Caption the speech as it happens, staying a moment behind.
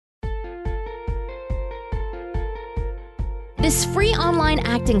This free online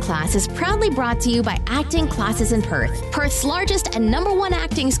acting class is proudly brought to you by Acting Classes in Perth, Perth's largest and #1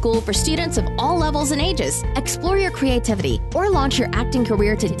 acting school for students of all levels and ages. Explore your creativity or launch your acting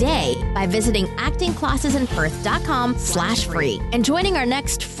career today by visiting actingclassesinperth.com/free and joining our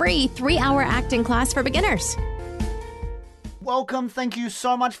next free 3-hour acting class for beginners. Welcome. Thank you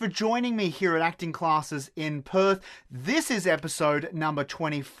so much for joining me here at Acting Classes in Perth. This is episode number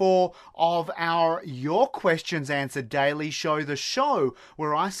 24 of our Your Questions Answered Daily Show, the show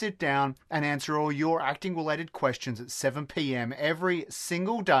where I sit down and answer all your acting-related questions at 7 p.m. every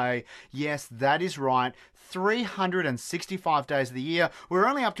single day. Yes, that is right. 365 days of the year. We're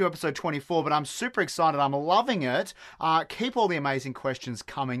only up to episode 24, but I'm super excited. I'm loving it. Keep all the amazing questions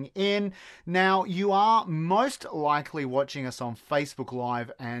coming in. Now, you are most likely watching us on Facebook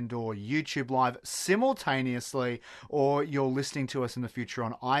Live and or YouTube Live simultaneously, or you're listening to us in the future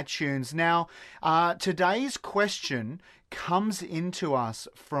on iTunes. Now, today's question comes into us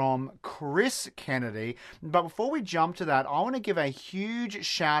from Chris Kennedy. But before we jump to that, I want to give a huge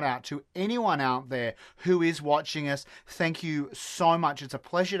shout out to anyone out there who is watching us. Thank you so much. It's a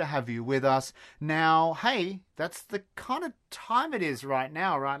pleasure to have you with us. Now, hey, that's the kind of time it is right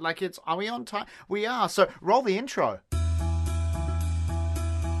now, right? Are we on time? We are. So roll the intro.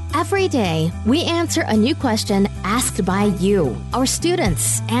 Every day, we answer a new question asked by you, our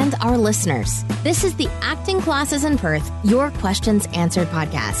students, and our listeners. This is the Acting Classes in Perth, Your Questions Answered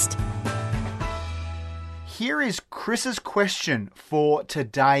podcast. Here is Chris's question for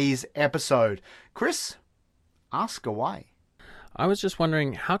today's episode. Chris, ask away. I was just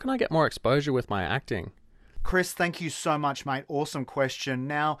wondering, how can I get more exposure with my acting? Chris, thank you so much, mate. Awesome question.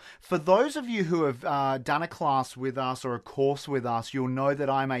 Now, for those of you who have done a class with us or a course with us, you'll know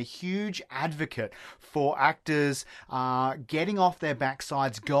that I'm a huge advocate for actors getting off their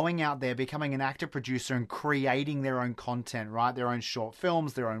backsides, going out there, becoming an actor producer and creating their own content, right? Their own short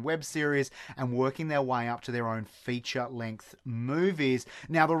films, their own web series, and working their way up to their own feature-length movies.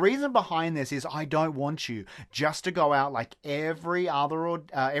 Now, the reason behind this is I don't want you just to go out like every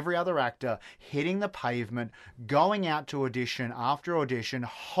other actor, hitting the pavement, going out to audition after audition,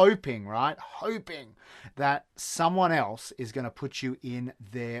 hoping that someone else is going to put you in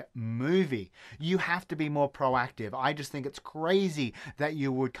their movie. You have to be more proactive. I just think it's crazy that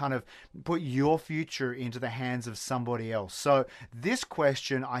you would kind of put your future into the hands of somebody else. So this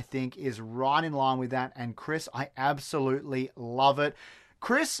question, I think, is right in line with that. And Chris, I absolutely love it.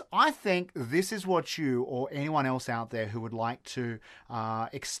 Chris, I think this is what you or anyone else out there who would like to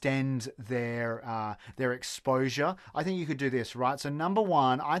extend their exposure, I think you could do this, right? So number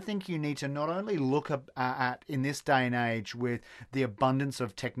one, I think you need to not only look at in this day and age with the abundance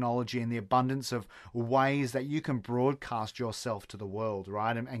of technology and the abundance of ways that you can broadcast yourself to the world,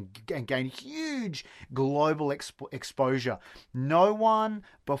 right? And gain huge global exposure. No one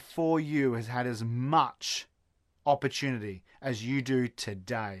before you has had as much opportunity as you do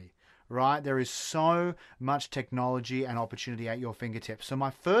today, right? There is so much technology and opportunity at your fingertips. So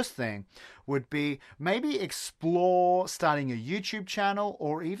my first thing would be maybe explore starting a YouTube channel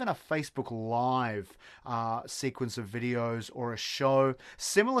or even a Facebook Live sequence of videos or a show.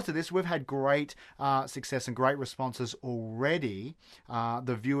 Similar to this, we've had great success and great responses already.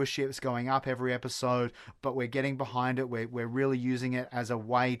 The viewership's going up every episode, but we're getting behind it. We're really using it as a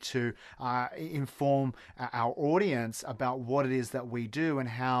way to inform our audience about what it is that we do and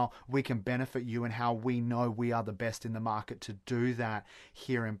how we can benefit you and how we know we are the best in the market to do that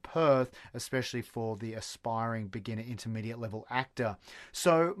here in Perth, especially for the aspiring beginner intermediate level actor.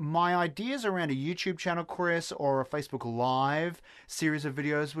 So my ideas around a YouTube channel, Chris, or a Facebook Live series of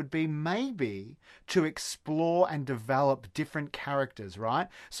videos would be maybe to explore and develop different characters, right?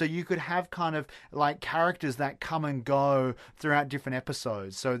 So you could have kind of like characters that come and go throughout different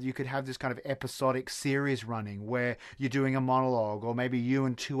episodes. So you could have this kind of episodic series running where you're doing a monologue, or maybe you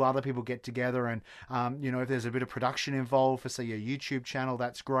and two other people get together and, if there's a bit of production involved for, say, your YouTube channel,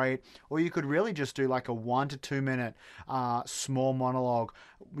 that's great. Or you could really just do like a 1 to 2 minute small monologue,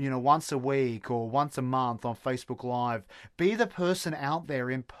 once a week or once a month on Facebook Live. Be the person out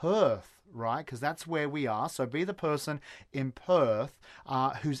there in Perth, right? Because that's where we are. So be the person in Perth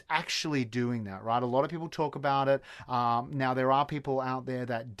who's actually doing that, right? A lot of people talk about it. Now, there are people out there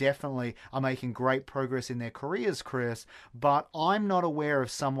that definitely are making great progress in their careers, Chris, but I'm not aware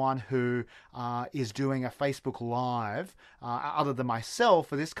of someone who is doing a Facebook Live other than myself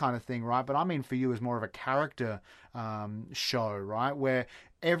for this kind of thing, right? But I mean, for you as more of a character show, right? Where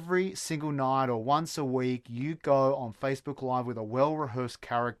every single night or once a week, you go on Facebook Live with a well-rehearsed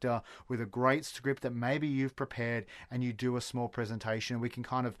character, with a great script that maybe you've prepared, and you do a small presentation. We can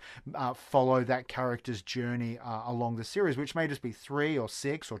kind of follow that character's journey along the series, which may just be 3 or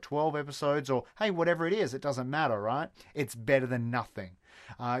 6 or 12 episodes, or hey, whatever it is, it doesn't matter, right? It's better than nothing.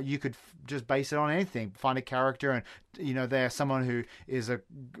 You could just base it on anything. Find a character, and they're someone who is a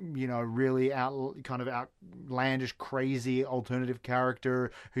really outlandish, crazy alternative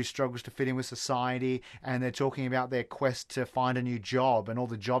character who struggles to fit in with society, and they're talking about their quest to find a new job and all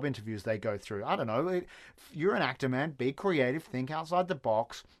the job interviews they go through. I don't know. You're an actor, man. Be creative. Think outside the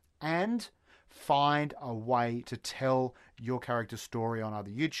box, and find a way to tell your character's story on either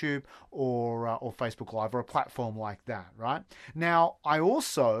YouTube or Facebook Live or a platform like that, right? Now, I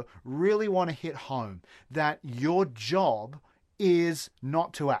also really want to hit home that your job is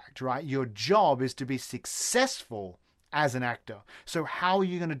not to act, right? Your job is to be successful as an actor. So how are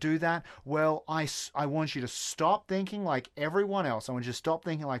you going to do that? Well, I want you to stop thinking like everyone else. I want you to stop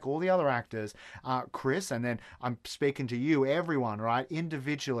thinking like all the other actors, Chris, and then I'm speaking to you, everyone, right?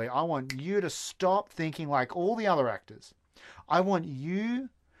 Individually, I want you to stop thinking like all the other actors. I want you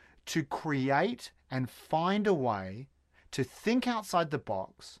to create and find a way to think outside the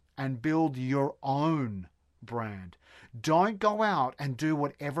box and build your own brand. Don't go out and do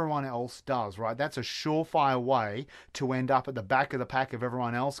what everyone else does, right? That's a surefire way to end up at the back of the pack of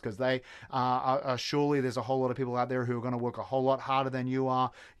everyone else, because they surely there's a whole lot of people out there who are going to work a whole lot harder than you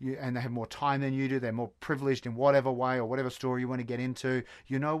are, and they have more time than you do. They're more privileged in whatever way or whatever story you want to get into.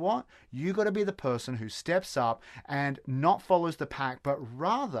 You know what? You got to be the person who steps up and not follows the pack, but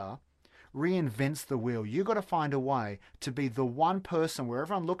rather reinvents the wheel. You got to find a way to be the one person where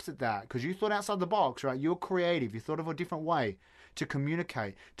everyone looks at that, because you thought outside the box, right? You're creative. You thought of a different way to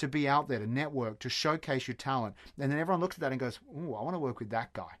communicate, to be out there, to network, to showcase your talent. And then everyone looks at that and goes, "Ooh, I want to work with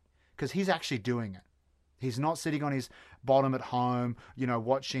that guy," because he's actually doing it. He's not sitting on his bottom at home,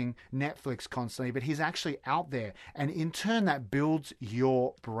 watching Netflix constantly, but he's actually out there. And in turn, that builds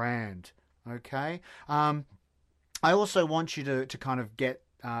your brand. Okay. I also want you to kind of get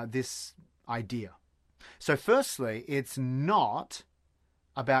this idea. So firstly, it's not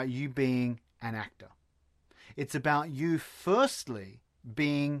about you being an actor. It's about you firstly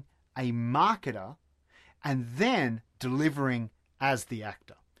being a marketer and then delivering as the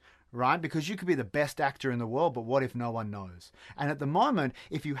actor. Right? Because you could be the best actor in the world, but what if no one knows? And at the moment,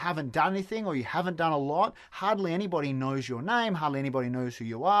 if you haven't done anything or you haven't done a lot, hardly anybody knows your name, hardly anybody knows who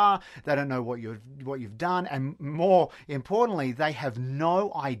you are, they don't know what you've done, and more importantly, they have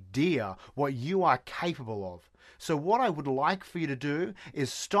no idea what you are capable of. So what I would like for you to do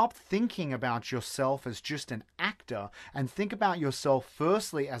is stop thinking about yourself as just an actor and think about yourself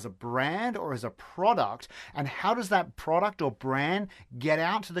firstly as a brand or as a product, and how does that product or brand get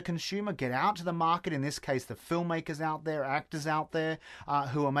out to the consumer, get out to the market, in this case the filmmakers out there, actors out there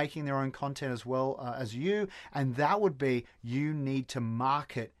who are making their own content as well as you, and that would be you need to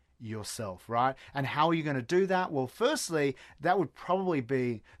market yourself, right? And how are you going to do that? Well, firstly, that would probably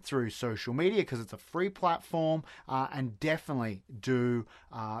be through social media, because it's a free platform, and definitely do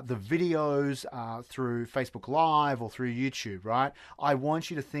the videos through Facebook Live or through YouTube, right? I want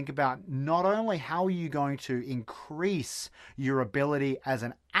you to think about not only how are you going to increase your ability as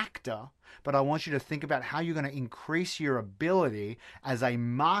an actor, but I want you to think about how you're going to increase your ability as a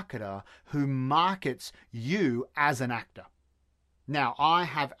marketer who markets you as an actor. Now, I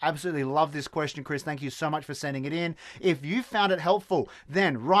have absolutely loved this question, Chris. Thank you so much for sending it in. If you found it helpful,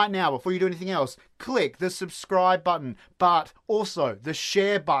 then right now, before you do anything else, click the subscribe button, but also the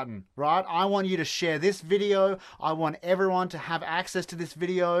share button, right? I want you to share this video. I want everyone to have access to this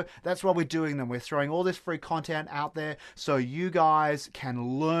video. That's why we're doing them. We're throwing all this free content out there so you guys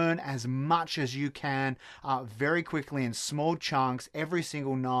can learn as much as you can very quickly in small chunks every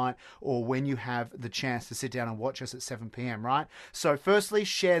single night, or when you have the chance to sit down and watch us at 7 p.m., right? So firstly,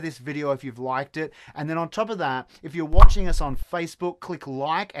 share this video if you've liked it. And then on top of that, if you're watching us on Facebook, click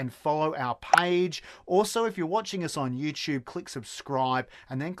like and follow our page. Also, if you're watching us on YouTube, click subscribe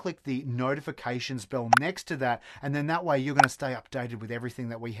and then click the notifications bell next to that. And then that way you're going to stay updated with everything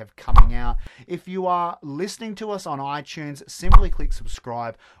that we have coming out. If you are listening to us on iTunes, simply click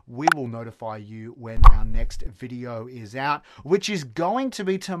subscribe. We will notify you when our next video is out, which is going to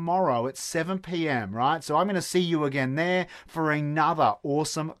be tomorrow at 7 p.m., right? So I'm going to see you again there for another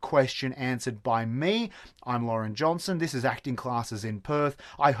awesome question answered by me. I'm Lauren Johnson. This is Acting Classes in Perth.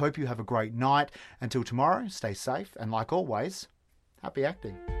 I hope you have a great night. Until tomorrow, stay safe, and like always, happy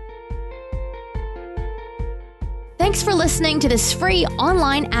acting. Thanks for listening to this free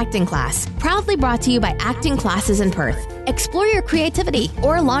online acting class, proudly brought to you by Acting Classes in Perth. Explore your creativity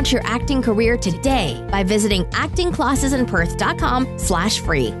or launch your acting career today by visiting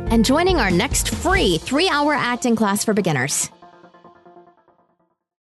actingclassesinperth.com/free and joining our next free 3-hour acting class for beginners.